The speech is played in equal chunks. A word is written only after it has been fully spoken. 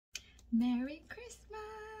Merry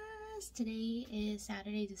Christmas! Today is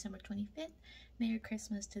Saturday, December 25th. Merry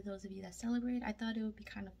Christmas to those of you that celebrate. I thought it would be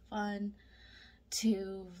kind of fun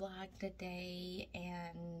to vlog the day,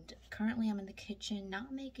 and currently I'm in the kitchen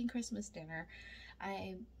not making Christmas dinner.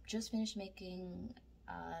 I just finished making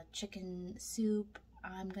chicken soup.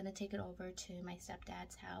 I'm gonna take it over to my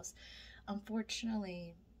stepdad's house.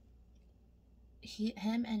 Unfortunately,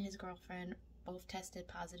 him and his girlfriend both tested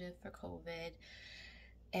positive for COVID.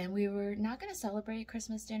 And we were not going to celebrate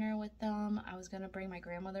Christmas dinner with them. I was going to bring my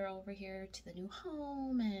grandmother over here to the new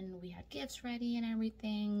home, and we had gifts ready and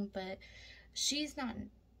everything, but she's not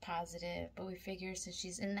positive. But we figured since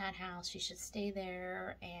she's in that house, she should stay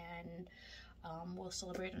there, and we'll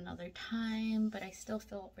celebrate another time. But I still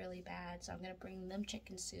feel really bad, so I'm going to bring them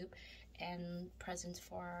chicken soup and presents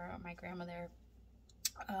for my grandmother.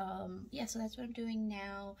 Yeah, so that's what I'm doing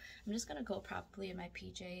now. I'm just gonna go probably in my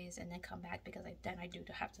PJs and then come back, because then I do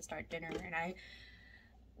have to start dinner, and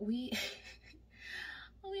we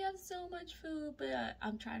we have so much food, but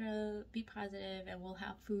I'm trying to be positive and we'll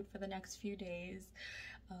have food for the next few days.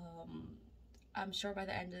 I'm sure by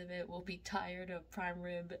the end of it we'll be tired of prime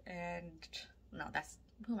rib, and no,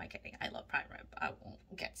 who am I kidding? I love prime rib. I won't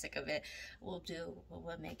get sick of it. We'll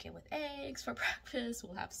make it with eggs for breakfast.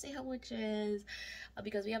 We'll have sandwiches,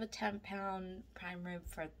 because we have a 10-pound prime rib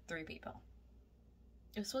for 3 people.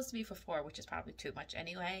 It was supposed to be for 4, which is probably too much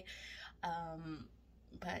anyway.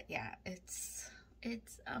 But yeah, it's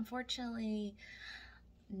unfortunately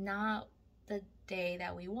not the day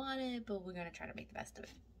that we wanted, but we're gonna try to make the best of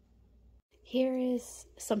it. Here is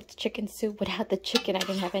some chicken soup without the chicken. I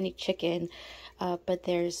didn't have any chicken, but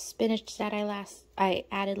there's spinach that I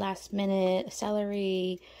added last minute,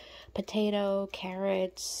 celery, potato,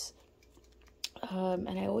 carrots, and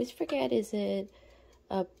I always forget, it's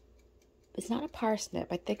not a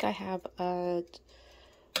parsnip. I think I have a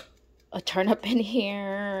turnip in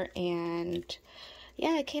here, and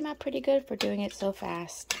yeah, it came out pretty good for doing it so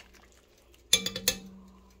fast.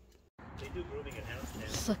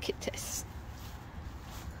 Look at this.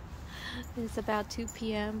 It's about 2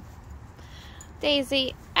 p.m.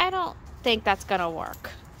 Daisy, I don't think that's gonna work.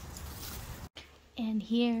 And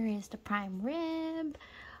here is the prime rib.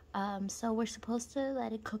 So we're supposed to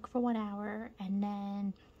let it cook for 1 hour, and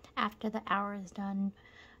then after the hour is done,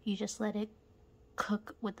 you just let it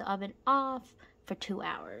cook with the oven off for 2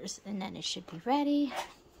 hours, and then it should be ready.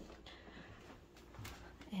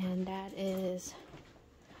 And that is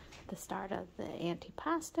the start of the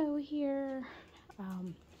antipasto here.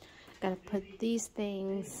 Gotta put these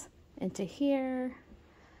things into here,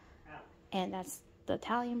 and that's the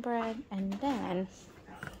Italian bread. And then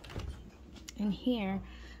in here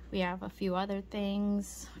we have a few other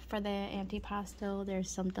things for the antipasto. There's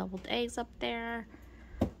some deviled eggs up there.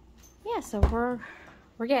 Yeah, so we're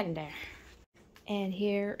getting there. And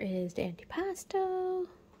here is the antipasto.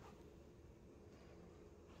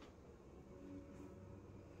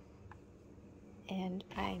 And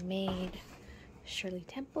I made Shirley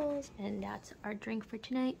Temples, and that's our drink for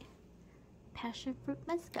tonight, passion fruit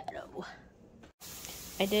Moscato.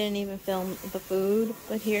 I didn't even film the food,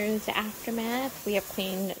 but here's the aftermath. We have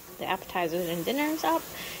cleaned the appetizers and dinners up,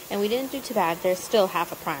 and we didn't do too bad. There's still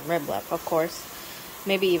half a prime rib left, of course,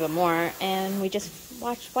 maybe even more, and we just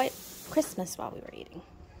watched White Christmas while we were eating.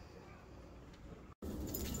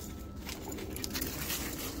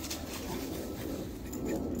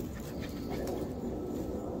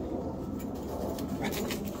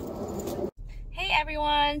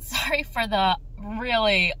 Everyone, sorry for the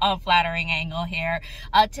really unflattering angle here.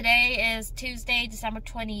 Today is Tuesday, December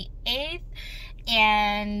 28th,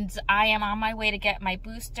 and I am on my way to get my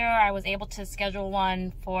booster. I was able to schedule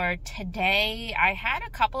one for today. I had a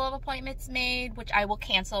couple of appointments made, which I will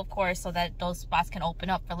cancel, of course, so that those spots can open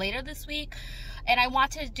up for later this week. And I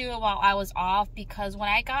wanted to do it while I was off, because when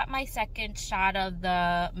I got my second shot of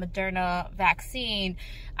the Moderna vaccine,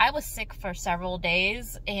 I was sick for several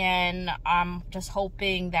days, and I'm just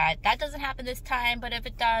hoping that that doesn't happen this time. But if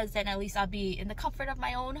it does, then at least I'll be in the comfort of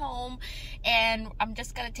my own home, and I'm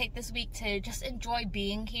just gonna take this week to just enjoy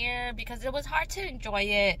being here, because it was hard to enjoy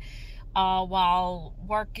it while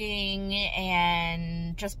working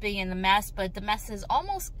and just being in the mess. But the mess is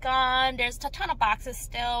almost gone. There's a ton of boxes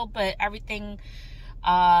still, but everything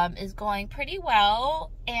is going pretty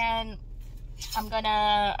well. And I'm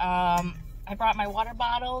gonna I brought my water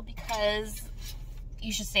bottle, because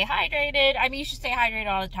you should stay hydrated. I mean, you should stay hydrated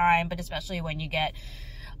all the time, but especially when you get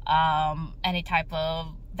any type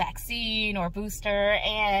of vaccine or booster.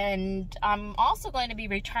 And I'm also going to be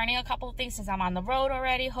returning a couple of things since I'm on the road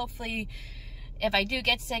already. Hopefully If I do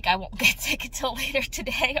get sick, I won't get sick until later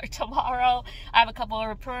today or tomorrow. I have a couple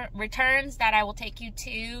of returns that I will take you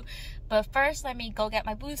to. But first, let me go get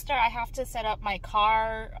my booster. I have to set up my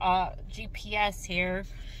car GPS here.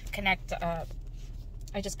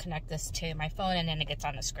 I just connect this to my phone and then it gets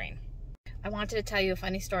on the screen. I wanted to tell you a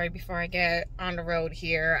funny story before I get on the road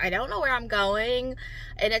here. I don't know where I'm going,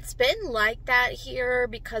 and it's been like that here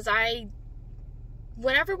because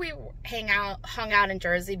whenever we hung out in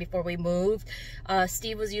Jersey before we moved,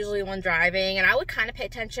 Steve was usually the one driving, and I would kind of pay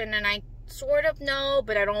attention, and I sort of know,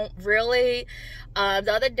 but I don't really.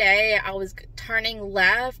 The other day, I was turning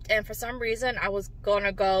left, and for some reason, I was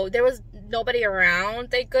gonna go. There was nobody around,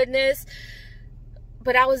 thank goodness.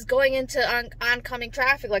 But I was going into oncoming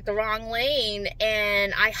traffic, like the wrong lane,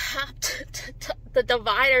 and I hopped the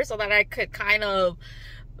divider so that I could kind of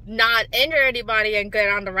not injure anybody and get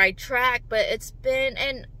on the right track. But it's been,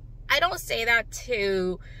 and I don't say that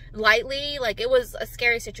too lightly, like it was a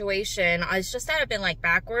scary situation. It's just that I've been like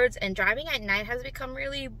backwards, and driving at night has become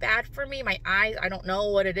really bad for me. My eyes, I don't know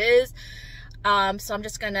what it is. So I'm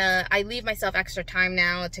just gonna, I leave myself extra time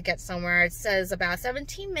now to get somewhere. It says about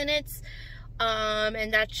 17 minutes.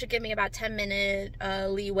 And that should give me about 10-minute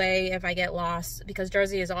leeway if I get lost, because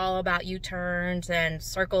Jersey is all about U-turns and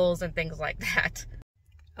circles and things like that.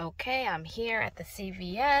 Okay, I'm here at the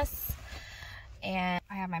CVS and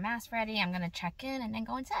I have my mask ready. I'm gonna check in and then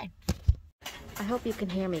go inside. I hope you can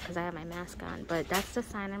hear me because I have my mask on, but that's the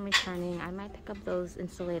sign I'm returning. I might pick up those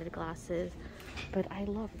insulated glasses, but I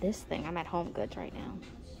love this thing. I'm at Home Goods right now.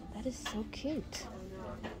 That is so cute.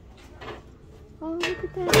 Oh, look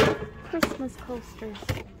at that. Christmas coasters.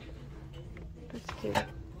 That's cute.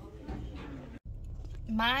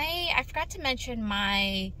 I forgot to mention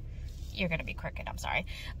you're going to be crooked, I'm sorry.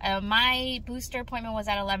 My booster appointment was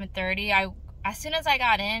at 11:30. As soon as I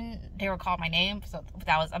got in, they were calling my name, so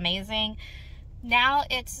that was amazing. Now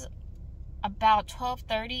it's about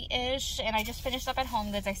 12:30-ish, and I just finished up at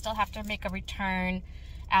Home Goods. I still have to make a return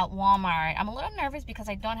at Walmart. I'm a little nervous because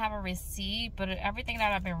I don't have a receipt, but everything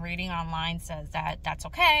that I've been reading online says that that's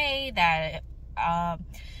okay, that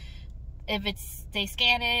if they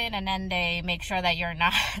scan it and then they make sure that you're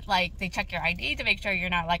not, like, they check your ID to make sure you're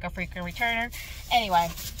not like a frequent returner. Anyway,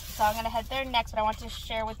 so I'm gonna head there next, but I want to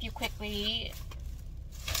share with you quickly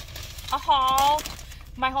a haul,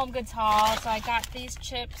 my Home Goods haul. So I got these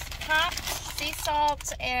chips, Pop, sea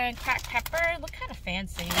salt, and cracked pepper. Look kind of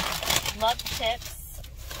fancy. Love chips.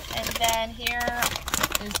 And then here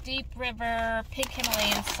is Deep River Pink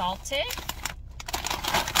Himalayan Salted.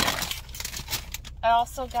 I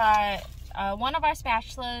also got one of our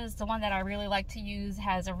spatulas, the one that I really like to use,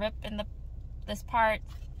 has a rip in this part.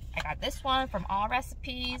 I got this one from All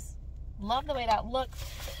Recipes. Love the way that looks.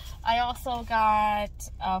 I also got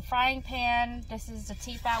a frying pan. This is a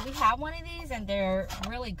Tefal. We have one of these and they're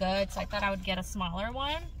really good, so I thought I would get a smaller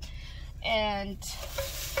one. And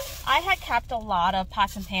I had kept a lot of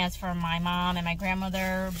pots and pans for my mom and my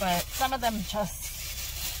grandmother, but some of them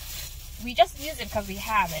we just use it because we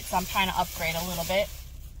have it, so I'm trying to upgrade a little bit.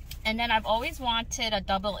 And then I've always wanted a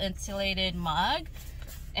double insulated mug,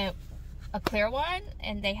 a clear one,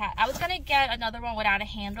 and I was gonna get another one without a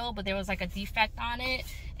handle, but there was like a defect on it,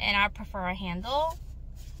 and I prefer a handle.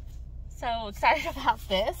 So excited about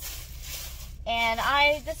this. And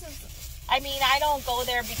I don't go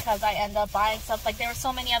there because I end up buying stuff. Like, there were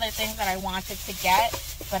so many other things that I wanted to get,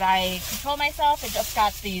 but I controlled myself and just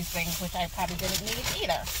got these things, which I probably didn't need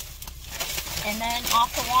either. And then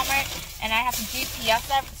off to Walmart, and I have to GPS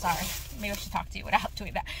sorry, maybe I should talk to you without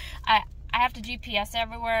doing that. I have to GPS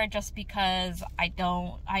everywhere just because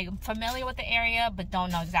I'm familiar with the area, but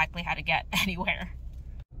don't know exactly how to get anywhere.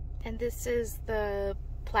 And this is the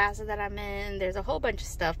plaza that I'm in. There's a whole bunch of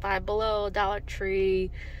stuff. Five Below, Dollar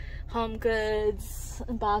Tree, Home Goods,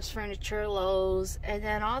 Bob's Furniture, Lowe's, and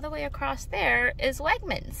then all the way across there is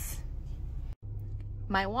Wegmans.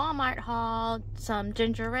 My Walmart haul, some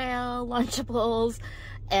ginger ale, Lunchables,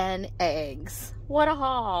 and eggs. What a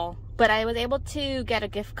haul. But I was able to get a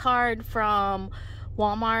gift card from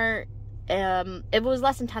Walmart. If it was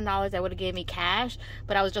less than $10, they would have gave me cash,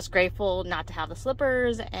 but I was just grateful not to have the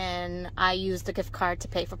slippers, and I used the gift card to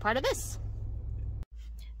pay for part of this.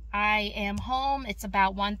 I am home. It's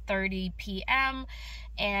about 1:30 p.m.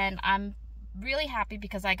 and I'm really happy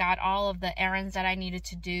because I got all of the errands that I needed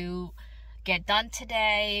to get done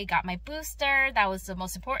today. Got my booster. That was the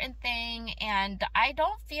most important thing, and I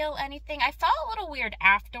don't feel anything. I felt a little weird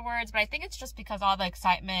afterwards, but I think it's just because all the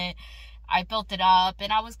excitement, I built it up,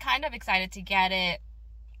 and I was kind of excited to get it.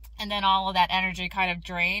 And then all of that energy kind of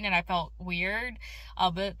drained and I felt weird.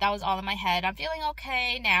 But that was all in my head. I'm feeling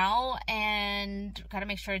okay now and gotta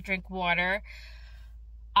make sure I drink water.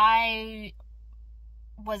 I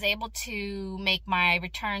was able to make my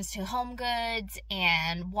returns to Home Goods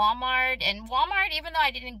and Walmart. And Walmart, even though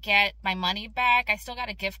I didn't get my money back, I still got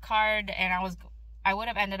a gift card, and I would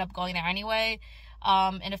have ended up going there anyway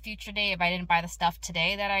in a future day if I didn't buy the stuff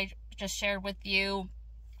today that I just shared with you.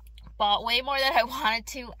 Bought way more than I wanted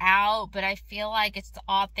to out, but I feel like it's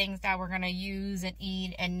all things that we're gonna use and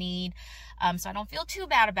eat and need, so I don't feel too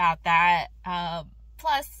bad about that.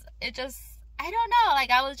 Plus, it just, I don't know, like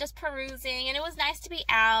I was just perusing and it was nice to be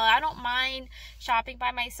out. I don't mind shopping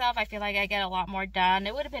by myself. I feel like I get a lot more done.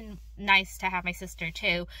 It would have been nice to have my sister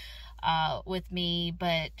too with me,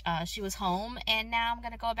 but she was home, and now I'm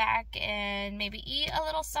gonna go back and maybe eat a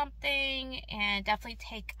little something and definitely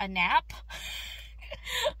take a nap.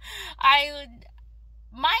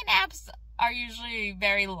 My naps are usually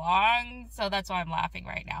very long, so that's why I'm laughing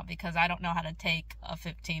right now, because I don't know how to take a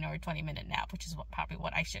 15 or 20-minute nap, which is probably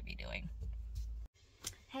what I should be doing.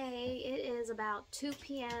 Hey, it is about 2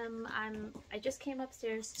 p.m. I just came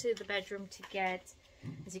upstairs to the bedroom to get,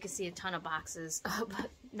 as you can see, a ton of boxes, but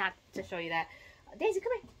not to show you that. Daisy,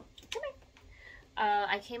 come here. Come here.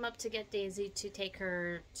 I came up to get Daisy to take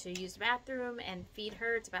her to use the bathroom and feed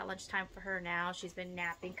her. It's about lunchtime for her now. She's been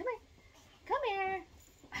napping. Come here. Come here.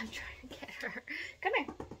 I'm trying to get her. Come here.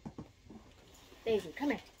 Daisy, come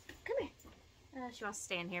here. Come here. She wants to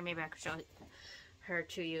stay in here. Maybe I could show her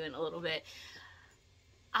to you in a little bit.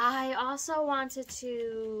 I also wanted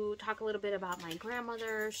to talk a little bit about my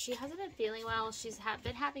grandmother. She hasn't been feeling well. She's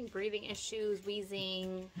been having breathing issues,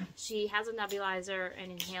 wheezing. She has a nebulizer and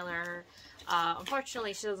inhaler.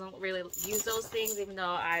 Unfortunately, she doesn't really use those things, even though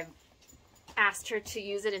I've asked her to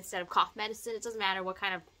use it instead of cough medicine. It doesn't matter what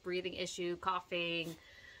kind of breathing issue, coughing,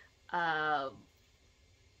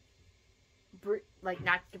 like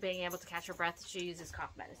not being able to catch her breath, she uses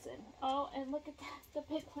cough medicine. Oh, and look at that. The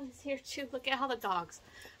big one is here too. Look at all the dogs.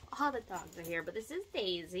 All the dogs are here. But this is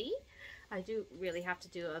Daisy. I do really have to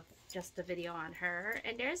do just a video on her.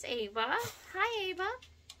 And there's Ava. Hi, Ava.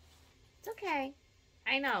 It's okay.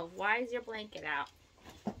 I know. Why is your blanket out?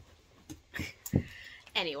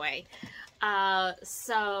 Anyway,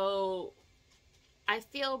 so I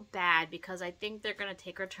feel bad because I think they're going to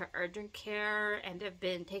take her to urgent care, and they've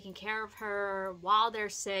been taking care of her while they're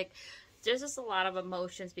sick. There's just a lot of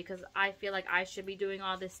emotions because I feel like I should be doing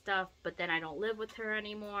all this stuff, but then I don't live with her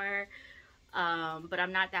anymore. But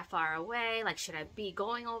I'm not that far away. Like, should I be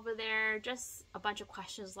going over there? Just a bunch of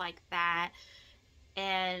questions like that.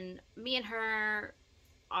 And me and her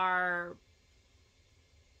are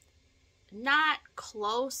not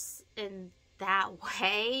close in that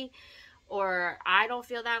way. Or I don't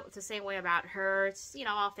feel that the same way about her. It's, you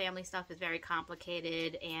know, all family stuff is very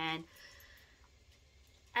complicated, and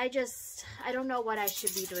I don't know what I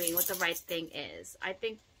should be doing, what the right thing is. I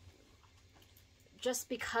think just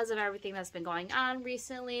because of everything that's been going on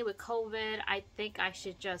recently with COVID, I think I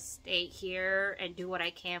should just stay here and do what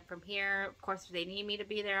I can from here. Of course, if they need me to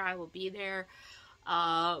be there, I will be there.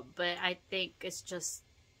 But I think it's just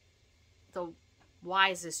the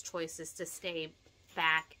wisest choice is to stay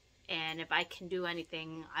back. And if I can do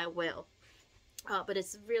anything, I will. But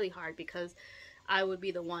it's really hard because I would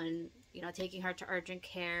be the one, you know, taking her to urgent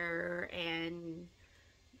care and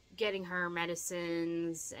getting her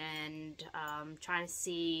medicines and trying to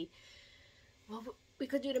see what we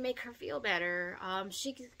could do to make her feel better.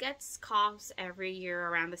 She gets coughs every year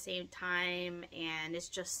around the same time, and it's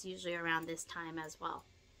just usually around this time as well.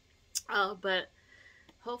 But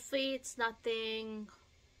hopefully it's nothing.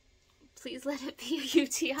 Please let it be a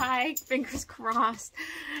UTI, fingers crossed.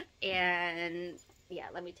 And yeah,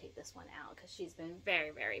 let me take this one out because she's been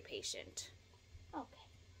very, very patient. Okay.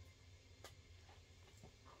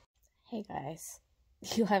 Hey guys,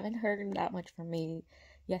 you haven't heard that much from me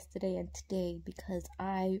yesterday and today because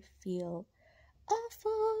I feel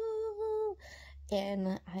awful.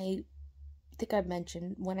 And I think I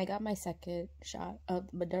mentioned when I got my second shot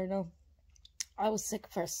of Moderna, I was sick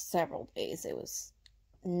for several days. It was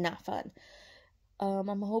not fun.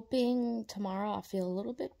 I'm hoping tomorrow I'll feel a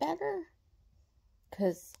little bit better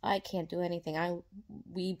because I can't do anything.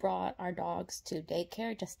 We brought our dogs to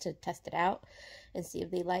daycare just to test it out and see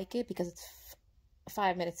if they like it, because it's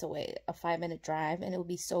 5 minutes away, a 5-minute drive, and it would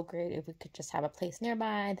be so great if we could just have a place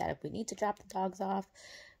nearby that if we need to drop the dogs off,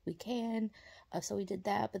 we can. So we did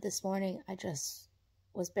that, but this morning I just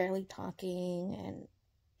was barely talking, and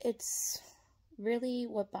it's really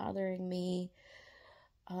what bothering me.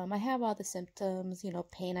 I have all the symptoms, you know,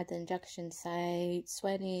 pain at the injection site,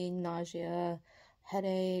 sweating, nausea,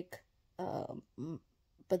 headache,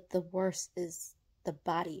 but the worst is the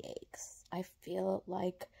body aches. I feel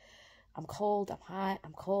like I'm cold, I'm hot,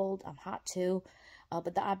 I'm cold, I'm hot too,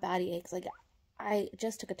 but the body aches, like, I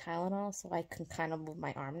just took a Tylenol so I can kind of move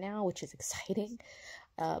my arm now, which is exciting,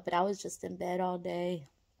 but I was just in bed all day,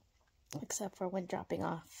 except for when dropping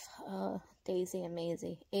off Daisy and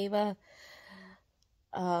Maisie. Ava,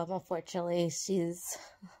 unfortunately, she's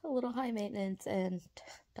a little high maintenance, and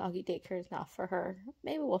doggy daycare is not for her.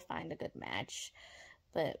 Maybe we'll find a good match,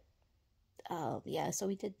 but yeah, so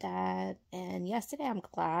we did that. And yesterday, I'm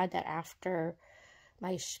glad that after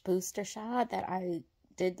my booster shot that I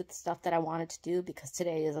did the stuff that I wanted to do, because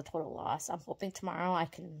today is a total loss. I'm hoping tomorrow I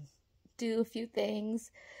can do a few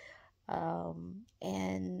things,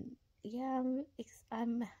 and yeah,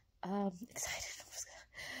 I'm excited.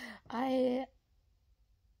 I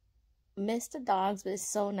miss the dogs, but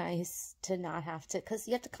it's so nice to not have to, because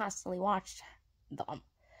you have to constantly watch them.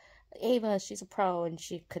 Ava, she's a pro and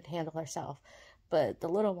she could handle herself, but the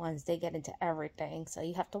little ones, they get into everything, so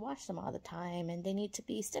you have to watch them all the time, and they need to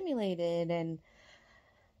be stimulated, and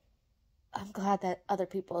I'm glad that other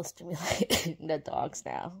people are stimulating the dogs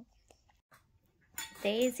now.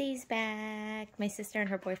 Daisy's back. My sister and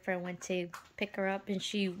her boyfriend went to pick her up, and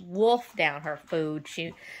she wolfed down her food.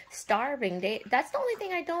 She's starving. That's the only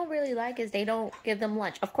thing I don't really like, is they don't give them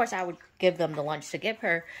lunch. Of course, I would give them the lunch to give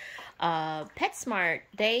her. PetSmart,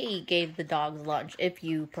 they gave the dogs lunch if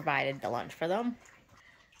you provided the lunch for them.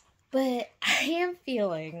 But I am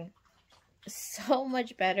feeling so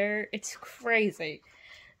much better. It's crazy.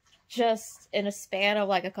 Just in a span of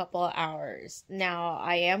like a couple of hours. Now,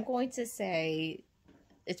 I am going to say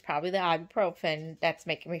it's probably the ibuprofen that's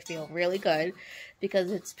making me feel really good,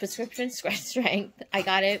 because it's prescription strength. I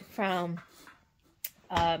got it from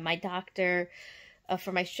my doctor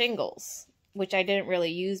for my shingles, which I didn't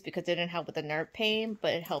really use because it didn't help with the nerve pain,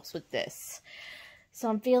 but it helps with this. So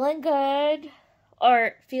I'm feeling good,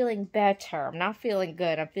 or feeling better. I'm not feeling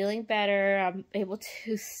good. I'm feeling better. I'm able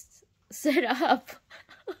to sit up.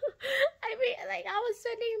 I mean, like, I was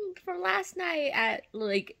sitting from last night at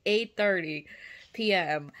like 8:30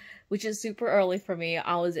 p.m., which is super early for me.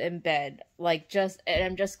 I was in bed, like, and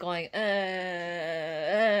I'm just going,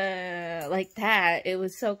 like that. It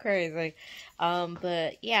was so crazy.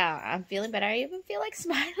 But yeah, I'm feeling better. I even feel like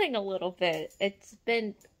smiling a little bit. It's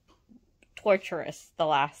been torturous the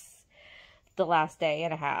last day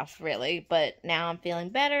and a half, really. But now I'm feeling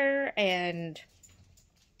better, and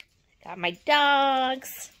got my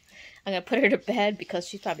dogs. I'm going to put her to bed because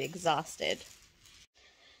she's probably exhausted.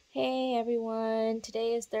 Hey everyone,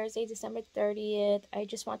 today is Thursday, December 30th. I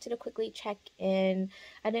just wanted to quickly check in.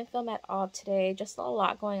 I didn't film at all today, just a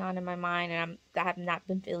lot going on in my mind, and I have not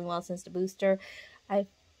been feeling well since the booster. I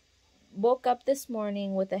woke up this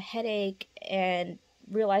morning with a headache and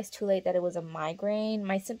realized too late that it was a migraine.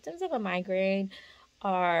 My symptoms of a migraine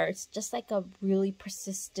are just like a really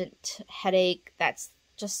persistent headache that's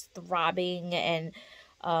just throbbing, and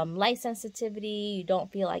light sensitivity. You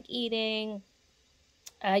don't feel like eating.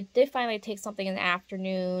 I did finally take something in the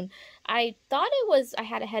afternoon. I thought I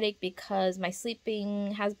had a headache because my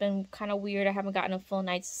sleeping has been kind of weird. I haven't gotten a full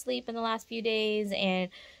night's sleep in the last few days,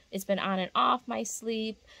 and it's been on and off my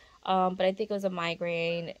sleep. But I think it was a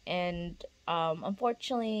migraine, and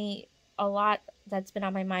unfortunately, a lot that's been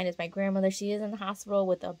on my mind is my grandmother. She is in the hospital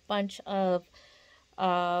with a bunch of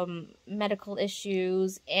medical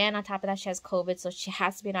issues, and on top of that, she has COVID, so she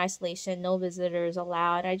has to be in isolation. No visitors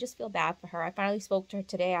allowed. I just feel bad for her. I finally spoke to her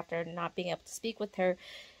today after not being able to speak with her,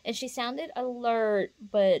 and she sounded alert,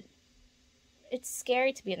 but it's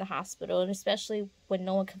scary to be in the hospital, and especially when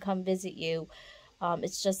no one can come visit you.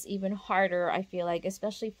 It's just even harder, I feel like,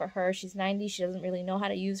 especially for her. She's 90. She doesn't really know how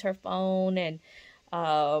to use her phone, and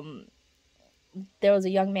there was a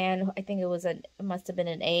young man, I think it must have been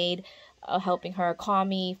an aide, helping her call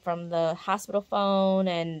me from the hospital phone,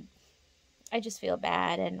 and I just feel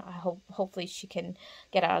bad, and I hopefully she can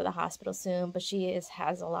get out of the hospital soon, but she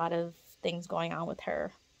has a lot of things going on with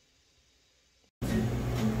her.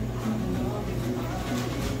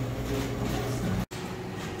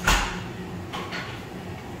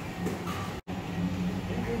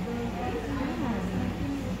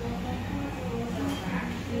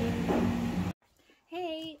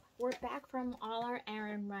 Hey, we're back from all our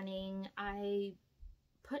errand running. I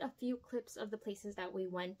put a few clips of the places that we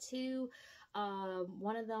went to.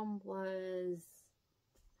 One of them was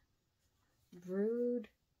Rude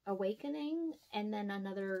Awakening, and then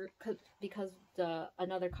another, because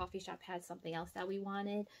another coffee shop had something else that we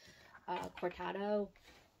wanted, Cortado.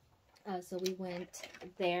 So we went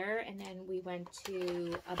there, and then we went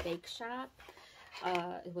to a bake shop.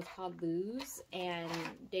 It was called Lose, and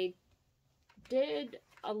they did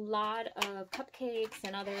a lot of cupcakes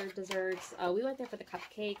and other desserts. We went there for the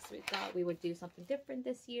cupcakes. We thought we would do something different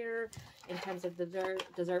this year in terms of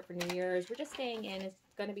dessert for New Year's. We're just staying in. It's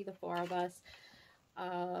going to be the 4 of us,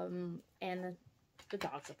 and the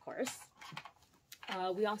dogs, of course.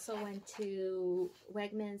 We also went to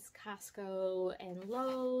Wegmans, Costco, and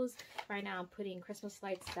Lowe's. Right now I'm putting Christmas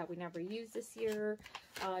lights that we never used this year,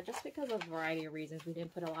 just because of a variety of reasons. We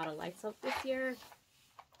didn't put a lot of lights up this year.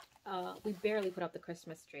 We barely put up the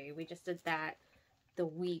Christmas tree. We just did that the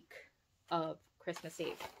week of Christmas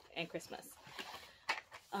Eve and Christmas.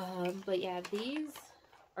 But yeah, these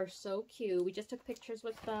are so cute. We just took pictures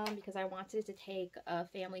with them because I wanted to take a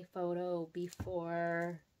family photo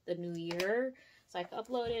before the new year, so I could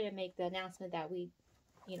upload it and make the announcement that we,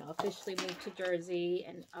 you know, officially moved to Jersey.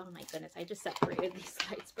 And oh my goodness, I just separated these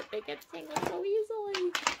lights, but they get tangled so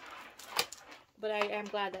easily. But I am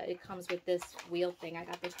glad that it comes with this wheel thing. I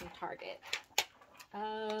got this from Target.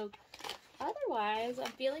 Otherwise,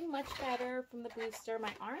 I'm feeling much better from the booster.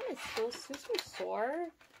 My arm is still super sore.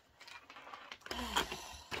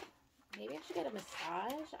 Maybe I should get a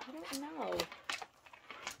massage. I don't know.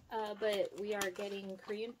 But we are getting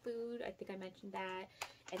Korean food. I think I mentioned that.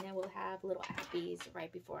 And then we'll have little appies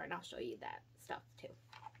right before, and I'll show you that stuff too.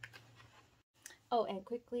 Oh, and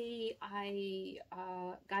quickly, I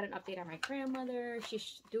got an update on my grandmother.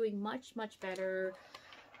 She's doing much, much better.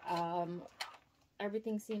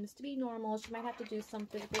 Everything seems to be normal. She might have to do some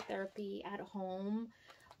physical therapy at home,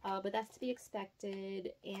 but that's to be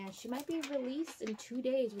expected. And she might be released in 2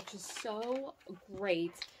 days, which is so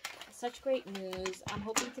great. Such great news. I'm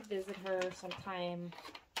hoping to visit her sometime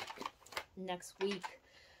next week.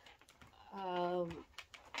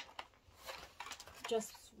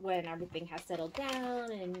 Just when everything has settled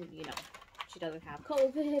down and, you know, she doesn't have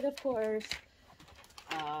COVID, of course.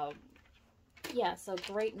 Yeah, so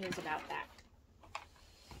great news about that.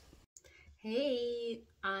 Hey,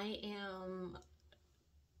 I am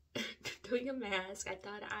doing a mask. I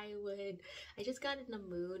thought I just got in the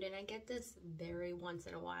mood, and I get this very once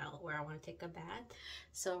in a while where I want to take a bath.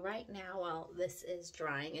 So right now, while this is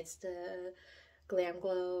drying, it's the Glam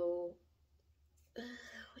Glow,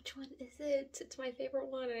 which one is it? It's my favorite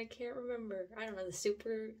one and I can't remember. I don't know, the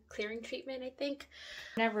super clearing treatment, I think.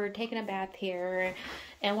 Never taken a bath here,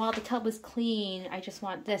 and while the tub was clean, I just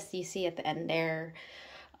want this, you see at the end there.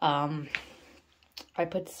 I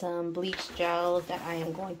put some bleach gel that I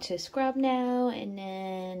am going to scrub now, and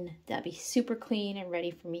then that'll be super clean and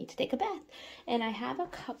ready for me to take a bath. And I have a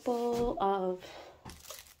couple of,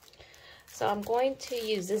 so I'm going to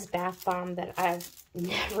use this bath bomb that I've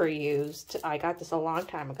never used. I got this a long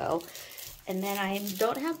time ago. And then I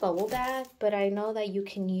don't have bubble bath, but I know that you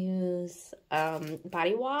can use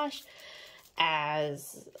body wash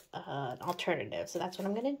as an alternative. So that's what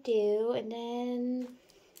I'm gonna do, and then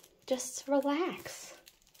just relax.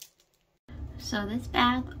 So this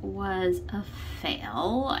bath was a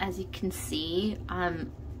fail, as you can see.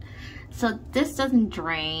 So this doesn't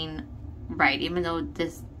drain right, even though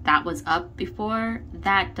that was up before.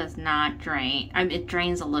 That does not drain. I mean, it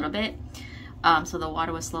drains a little bit. So the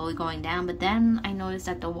water was slowly going down, but then I noticed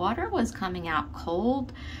that the water was coming out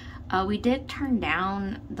cold. We did turn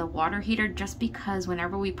down the water heater just because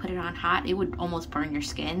whenever we put it on hot, it would almost burn your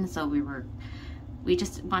skin. So we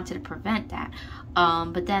just wanted to prevent that.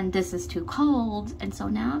 But then this is too cold, and so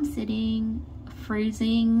now I'm sitting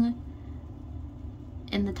freezing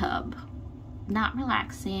in the tub, not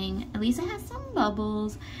relaxing. At least it has some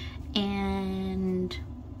bubbles, and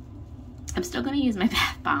I'm still gonna use my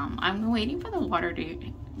bath bomb. I'm waiting for the water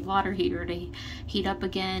heater to heat up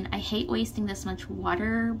again. I hate wasting this much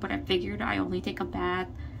water, but I figured I only take a bath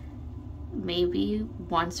maybe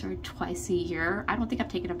once or twice a year. I don't think I've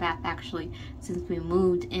taken a bath actually since we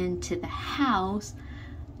moved into the house.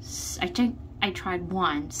 I think I tried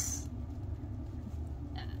once,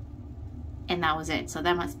 and that was it. So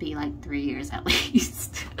that must be like 3 years at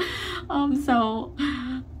least. So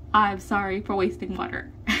I'm sorry for wasting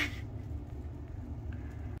water.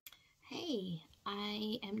 Hey,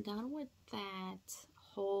 I am done with that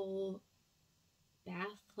whole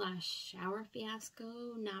bath/shower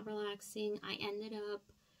fiasco, not relaxing. I ended up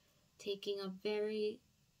taking a very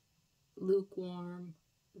lukewarm,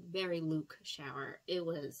 very luke shower. It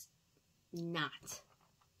was not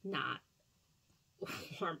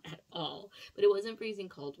warm at all, but it wasn't freezing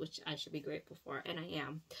cold, which I should be grateful for, and I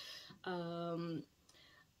am.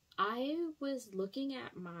 I was looking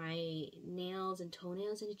at my nails and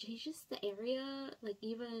toenails, and it changes the area, like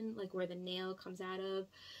even like where the nail comes out of.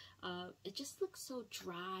 it just looks so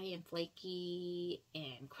dry and flaky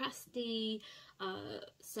and crusty.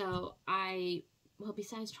 So well,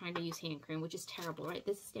 besides trying to use hand cream, which is terrible, right?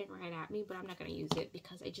 This is standing right at me, but I'm not going to use it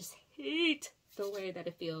because I just hate the way that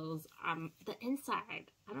it feels. The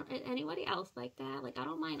inside, I don't, anybody else like that? Like, I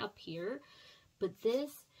don't mind up here, but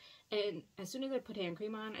this, and as soon as I put hand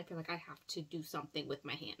cream on, I feel like I have to do something with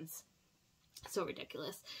my hands. So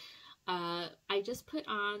ridiculous. I just put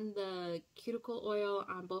on the cuticle oil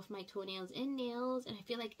on both my toenails and nails, and I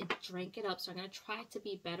feel like it drank it up, so I'm going to try to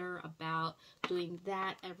be better about doing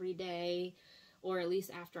that every day, or at least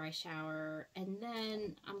after I shower. And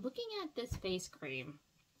then I'm looking at this face cream.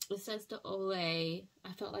 It says the Olay.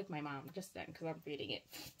 I felt like my mom just then because I'm reading it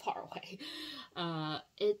far away.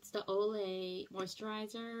 It's the Olay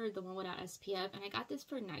moisturizer, the one without SPF, and I got this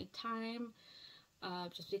for nighttime.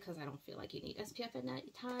 Just because I don't feel like you need SPF at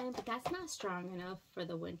nighttime, but that's not strong enough for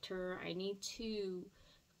the winter. I need to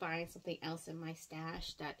find something else in my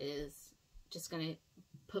stash that is just gonna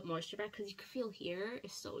put moisture back, because you can feel here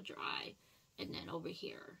is so dry, and then over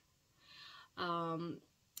here.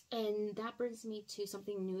 And that brings me to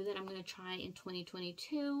something new that I'm gonna try in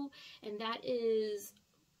 2022, and that is,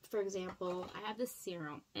 for example, I have this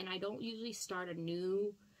serum, and I don't usually start a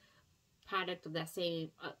new product of that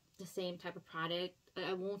same the same type of product.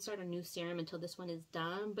 I won't start a new serum until this one is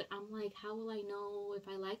done, but I'm like, how will I know if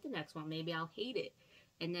I like the next one? Maybe I'll hate it,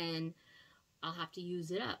 and then I'll have to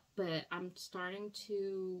use it up. But I'm starting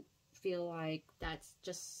to feel like that's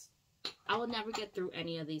just, I will never get through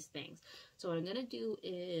any of these things. So what I'm gonna do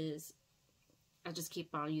is, I'll just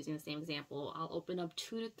keep on using the same example. I'll open up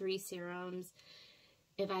 2 to 3 serums.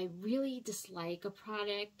 If I really dislike a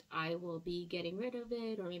product, I will be getting rid of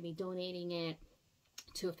it, or maybe donating it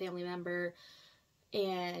to a family member.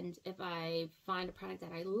 And if I find a product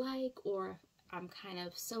that I like, or I'm kind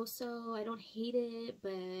of so-so, I don't hate it,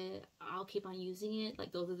 but I'll keep on using it.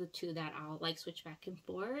 Like, those are the 2 that I'll like switch back and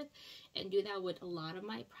forth, and do that with a lot of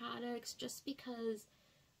my products, just because,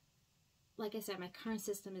 like I said, my current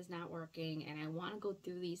system is not working, and I want to go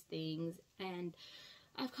through these things. And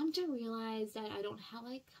I've come to realize that I don't have,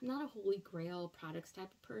 like, I'm not a holy grail products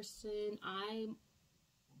type of person. I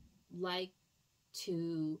like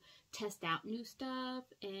to test out new stuff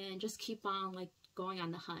and just keep on, like, going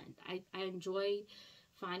on the hunt. I enjoy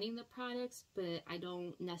finding the products, but I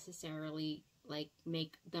don't necessarily, like,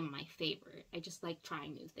 make them my favorite. I just like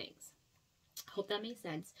trying new things. Hope that makes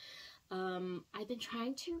sense. I've been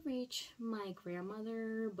trying to reach my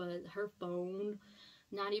grandmother, but her phone,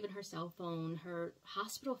 not even her cell phone, her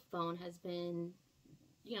hospital phone has been,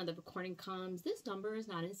 you know, the recording comes, this number is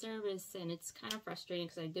not in service, and it's kind of frustrating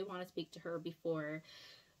because I did want to speak to her before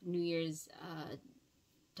New Year's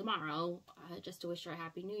tomorrow, just to wish her a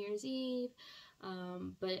happy New Year's Eve,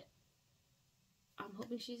 but I'm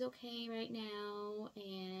hoping she's okay right now,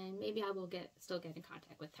 and maybe I will still get in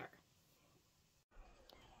contact with her.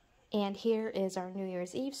 And here is our New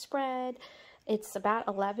Year's Eve spread. It's about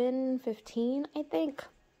 11:15, I think.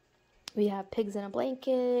 We have pigs in a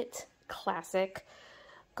blanket, classic.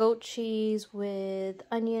 Goat cheese with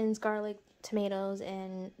onions, garlic, tomatoes,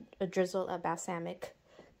 and a drizzle of balsamic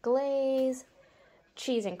glaze.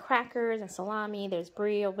 Cheese and crackers and salami. There's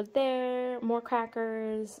brie over there. More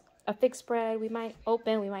crackers. A fig spread. We might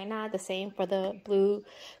open, we might not. The same for the blue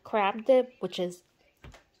crab dip, which is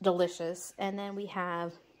delicious. And then we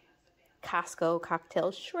have Costco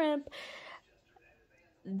cocktail shrimp.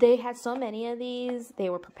 They had so many of these, they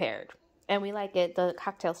were prepared. And we like it, the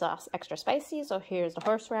cocktail sauce extra spicy. So here's the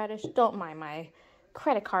horseradish. Don't mind my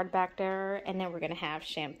credit card back there. And then we're going to have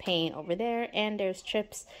champagne over there. And there's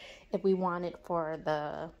chips if we want it for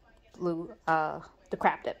the blue, the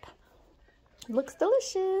crab dip. Looks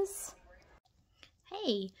delicious.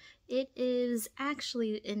 Hey, it is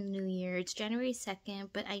actually in New Year. It's January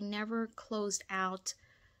 2nd, but I never closed out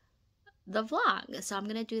the vlog, so I'm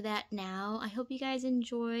gonna do that now. I hope you guys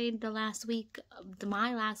enjoyed my last week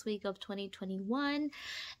of 2021,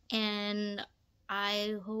 and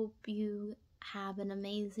I hope you have an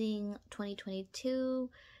amazing 2022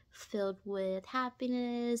 filled with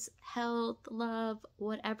happiness, health, love,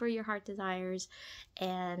 whatever your heart desires,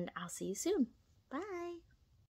 and I'll see you soon. Bye.